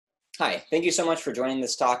Hi, thank you so much for joining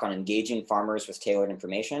this talk on engaging farmers with tailored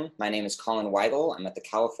information. My name is Collin Weigel. I'm at the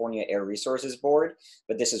California Air Resources Board,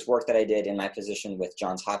 but this is work that I did in my position with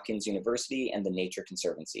Johns Hopkins University and the Nature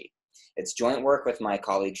Conservancy. It's joint work with my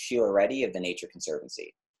colleague Sheila Reddy of the Nature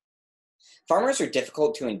Conservancy. Farmers are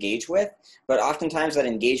difficult to engage with, but oftentimes that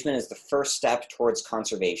engagement is the first step towards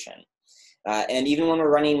conservation. And even when we're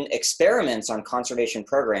running experiments on conservation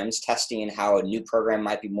programs, testing how a new program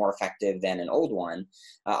might be more effective than an old one,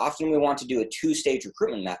 often we want to do a two-stage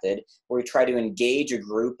recruitment method where we try to engage a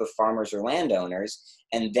group of farmers or landowners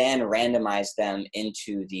and then randomize them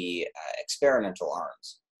into the experimental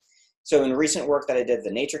arms. So in recent work that I did at the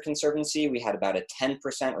Nature Conservancy, we had about a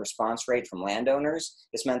 10% response rate from landowners.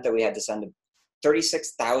 This meant that we had to send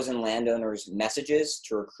 36,000 landowners messages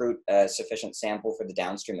to recruit a sufficient sample for the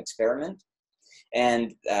downstream experiment.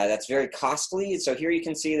 And that's very costly. So here you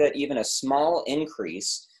can see that even a small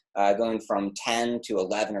increase going from 10 to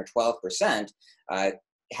 11 or 12%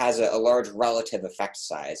 has a large relative effect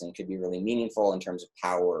size and could be really meaningful in terms of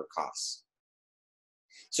power or costs.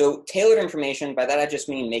 So tailored information, by that I just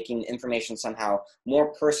mean making information somehow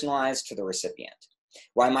more personalized to the recipient.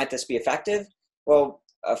 Why might this be effective? Well,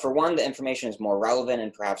 for one, the information is more relevant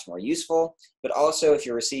and perhaps more useful, but also if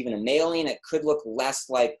you're receiving a mailing, it could look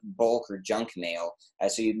less like bulk or junk mail,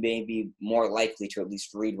 so you may be more likely to at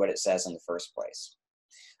least read what it says in the first place.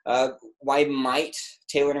 Why might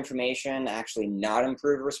tailored information actually not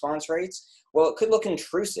improve response rates? Well, it could look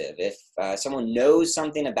intrusive. If someone knows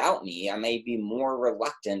something about me, I may be more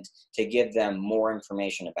reluctant to give them more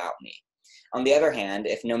information about me. On the other hand,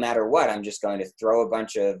 if no matter what, I'm just going to throw a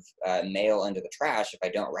bunch of mail into the trash if I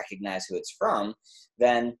don't recognize who it's from,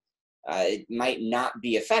 then it might not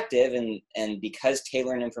be effective. And because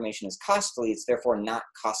tailoring information is costly, it's therefore not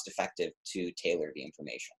cost effective to tailor the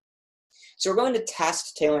information. So we're going to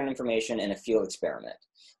test tailoring information in a field experiment.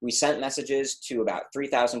 We sent messages to about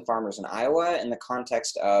 3,000 farmers in Iowa in the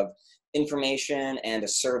context of information and a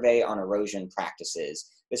survey on erosion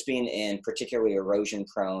practices, this being in particularly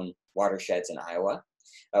erosion-prone watersheds in Iowa.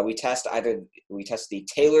 We test the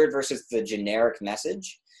tailored versus the generic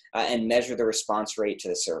message and measure the response rate to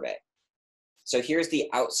the survey. So here's the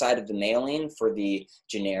outside of the mailing for the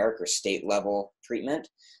generic or state level treatment,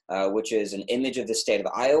 which is an image of the state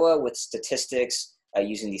of Iowa with statistics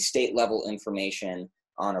using the state level information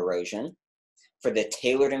on erosion. For the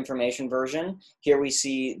tailored information version, here we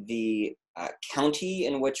see the county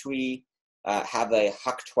in which we have a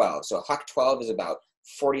Huck 12. So Huck 12 is about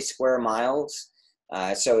 40 square miles.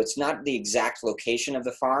 So it's not the exact location of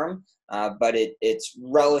the farm, but it's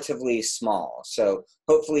relatively small. So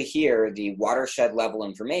hopefully here, the watershed level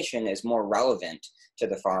information is more relevant to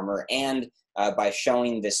the farmer. And by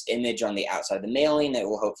showing this image on the outside of the mailing, it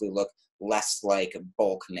will hopefully look less like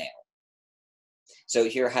bulk mail. So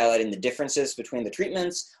here highlighting the differences between the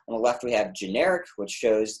treatments. On the left, we have generic, which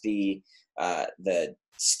shows the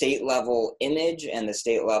state level image and the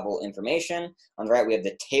state level information. On the right, we have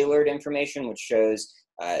the tailored information, which shows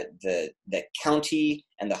the county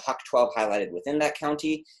and the Huck 12 highlighted within that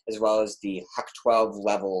county, as well as the Huck 12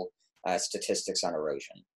 level statistics on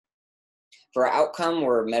erosion. For our outcome,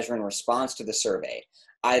 we're measuring response to the survey,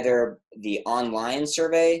 either the online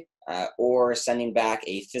survey or sending back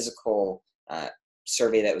a physical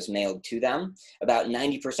survey that was mailed to them. About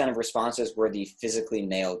 90% of responses were the physically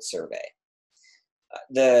mailed survey.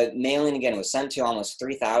 The mailing, again, was sent to almost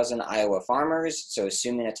 3,000 Iowa farmers. So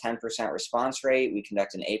assuming a 10% response rate, we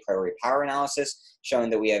conduct an a priori power analysis showing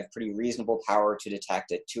that we have pretty reasonable power to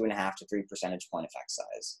detect a 2.5 to 3 percentage point effect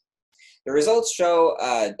size. The results show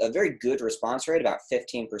a very good response rate, about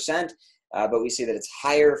 15%, but we see that it's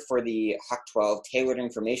higher for the Huck 12 tailored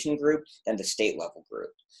information group than the state level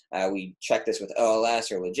group. We check this with OLS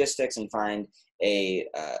or logistics and find a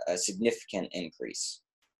significant increase.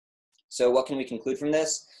 So what can we conclude from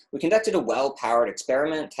this? We conducted a well-powered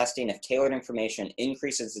experiment testing if tailored information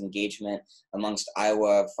increases engagement amongst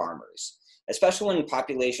Iowa farmers. Especially when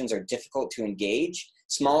populations are difficult to engage,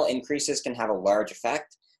 small increases can have a large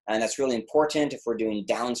effect, and that's really important if we're doing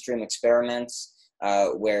downstream experiments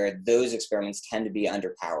where those experiments tend to be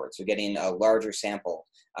underpowered. So getting a larger sample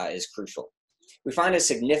is crucial. We find a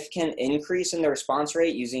significant increase in the response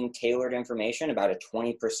rate using tailored information, about a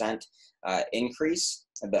 20% increase,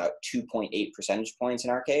 about 2.8 percentage points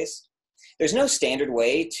in our case. There's no standard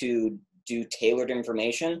way to do tailored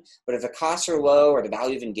information, but if the costs are low or the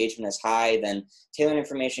value of engagement is high, then tailored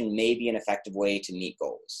information may be an effective way to meet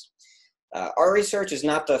goals. Our research is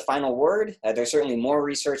not the final word. There's certainly more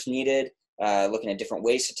research needed, looking at different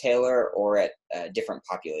ways to tailor or at different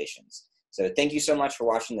populations. So thank you so much for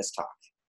watching this talk.